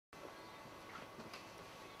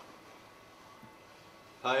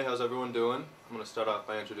Hi, how's everyone doing? I'm going to start off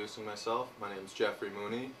by introducing myself. My name is Jeffrey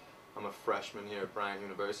Mooney. I'm a freshman here at Bryant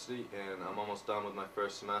University, and I'm almost done with my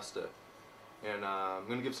first semester. And I'm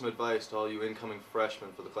going to give some advice to all you incoming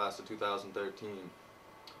freshmen for the class of 2013.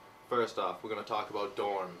 First off, we're going to talk about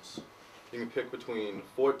dorms. You can pick between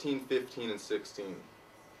 14, 15, and 16.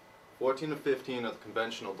 14 and 15 are the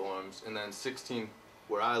conventional dorms, and then 16,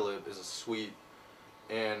 where I live, is a suite.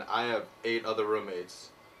 And I have 8 other roommates.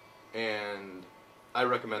 And I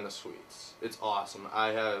recommend the suites. It's awesome.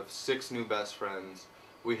 I have 6 new best friends.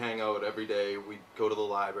 We hang out every day. We go to the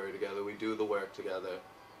library together. We do the work together.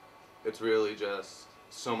 It's really just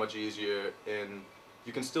so much easier, and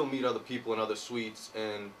you can still meet other people in other suites,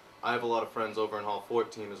 and I have a lot of friends over in Hall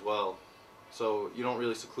 14 as well. So you don't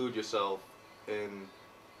really seclude yourself, and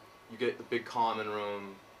you get the big common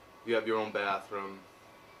room. You have your own bathroom.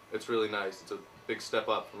 It's really nice. It's a big step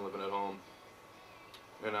up from living at home.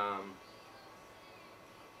 And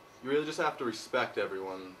you really just have to respect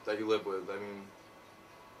everyone that you live with. I mean,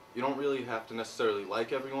 you don't really have to necessarily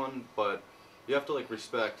like everyone, but you have to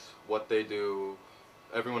respect what they do.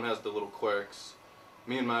 Everyone has their little quirks.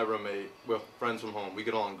 Me and my roommate, we're friends from home. We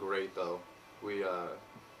get along great though. We're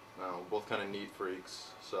both kind of neat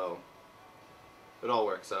freaks, so it all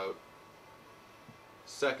works out.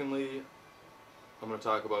 Secondly, I'm going to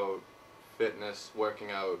talk about fitness,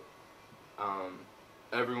 working out.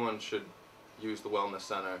 Everyone should use the wellness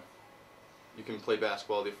center. You can play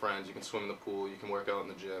basketball with your friends, you can swim in the pool, you can work out in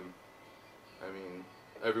the gym. I mean,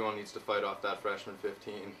 everyone needs to fight off that freshman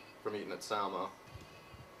 15 from eating at Salmo.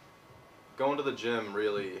 Going to the gym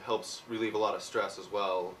really helps relieve a lot of stress as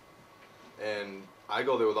well. And I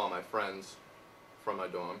go there with all my friends from my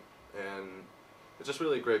dorm, and it's just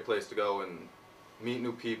really a great place to go and meet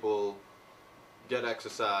new people, get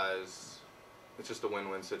exercise. It's just a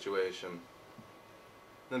win-win situation.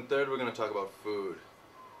 Then third, we're going to talk about food.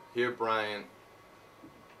 Here at Bryant,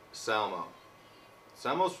 Salmo.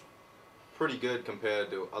 Salmo's pretty good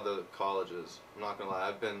compared to other colleges. I'm not going to lie.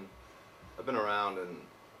 I've been around, and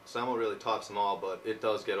Salmo really tops them all, but it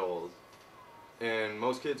does get old. And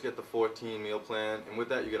most kids get the 14 meal plan, and with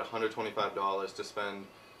that you get $125 to spend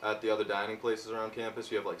at the other dining places around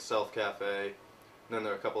campus. You have South Cafe, and then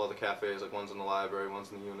there are a couple other cafes, one's in the library,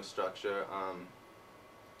 one's in the Unistructure.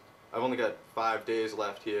 I've only got 5 days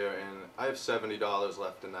left here, and I have $70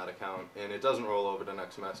 left in that account, and it doesn't roll over to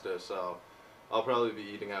next semester, so I'll probably be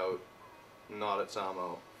eating out, not at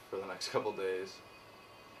Salmo, for the next couple days.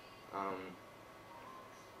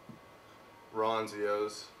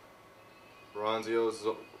 Ronzio's. Ronzio's is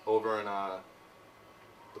over in the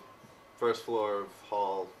first floor of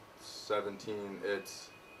Hall 17. It's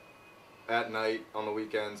at night, on the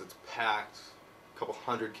weekends, it's packed. A couple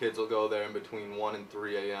hundred kids will go there in between 1 and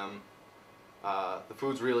 3 a.m. The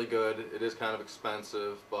food's really good. It is kind of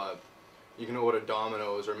expensive, but you can order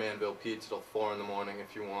Domino's or Manville Pizza till 4 in the morning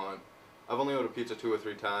if you want. I've only ordered pizza 2 or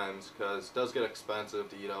 3 times because it does get expensive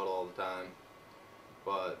to eat out all the time.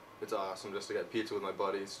 But it's awesome just to get pizza with my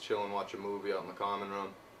buddies, chill and watch a movie out in the common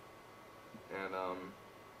room. And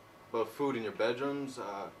about food in your bedrooms,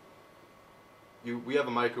 we have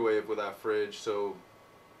a microwave with our fridge, so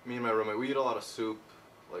me and my roommate, we eat a lot of soup,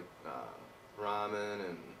 ramen,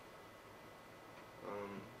 and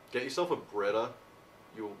get yourself a Brita.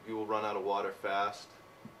 You will run out of water fast.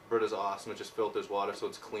 Brita's awesome. It just filters water so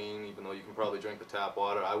it's clean, even though you can probably drink the tap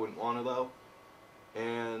water. I wouldn't want to though.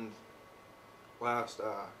 And last,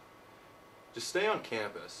 just stay on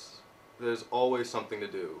campus. There's always something to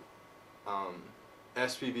do.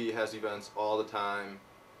 SPB has events all the time.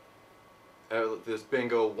 There's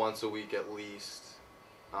bingo once a week at least.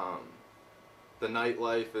 The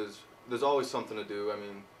nightlife there's always something to do. I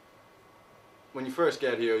mean, when you first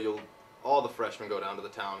get here, all the freshmen go down to the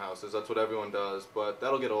townhouses. That's what everyone does, but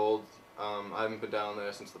that'll get old. I haven't been down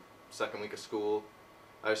there since the second week of school.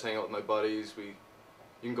 I just hang out with my buddies. You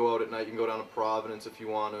can go out at night. You can go down to Providence if you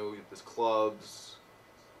want to. There's clubs.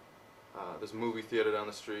 There's a movie theater down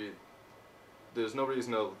the street. There's no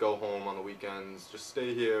reason to go home on the weekends. Just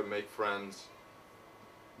stay here, make friends,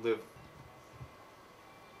 live.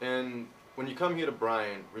 And when you come here to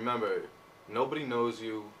Bryant, remember, nobody knows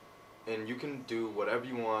you, and you can do whatever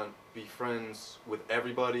you want, be friends with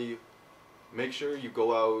everybody. Make sure you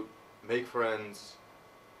go out, make friends.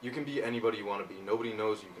 You can be anybody you want to be. Nobody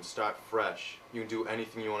knows you. You can start fresh. You can do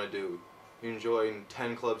anything you want to do. You can join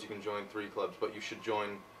 10 clubs, you can join 3 clubs, but you should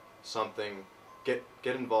join something. Get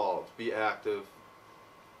involved, be active,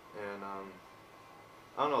 and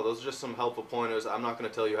I don't know, those are just some helpful pointers. I'm not going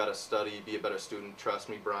to tell you how to study, be a better student. Trust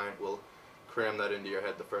me, Bryant will cram that into your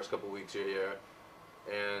head the first couple weeks you're here.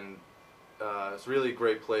 And It's really a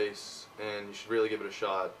great place, and you should really give it a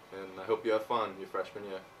shot. And I hope you have fun your freshman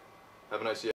year. Have a nice year.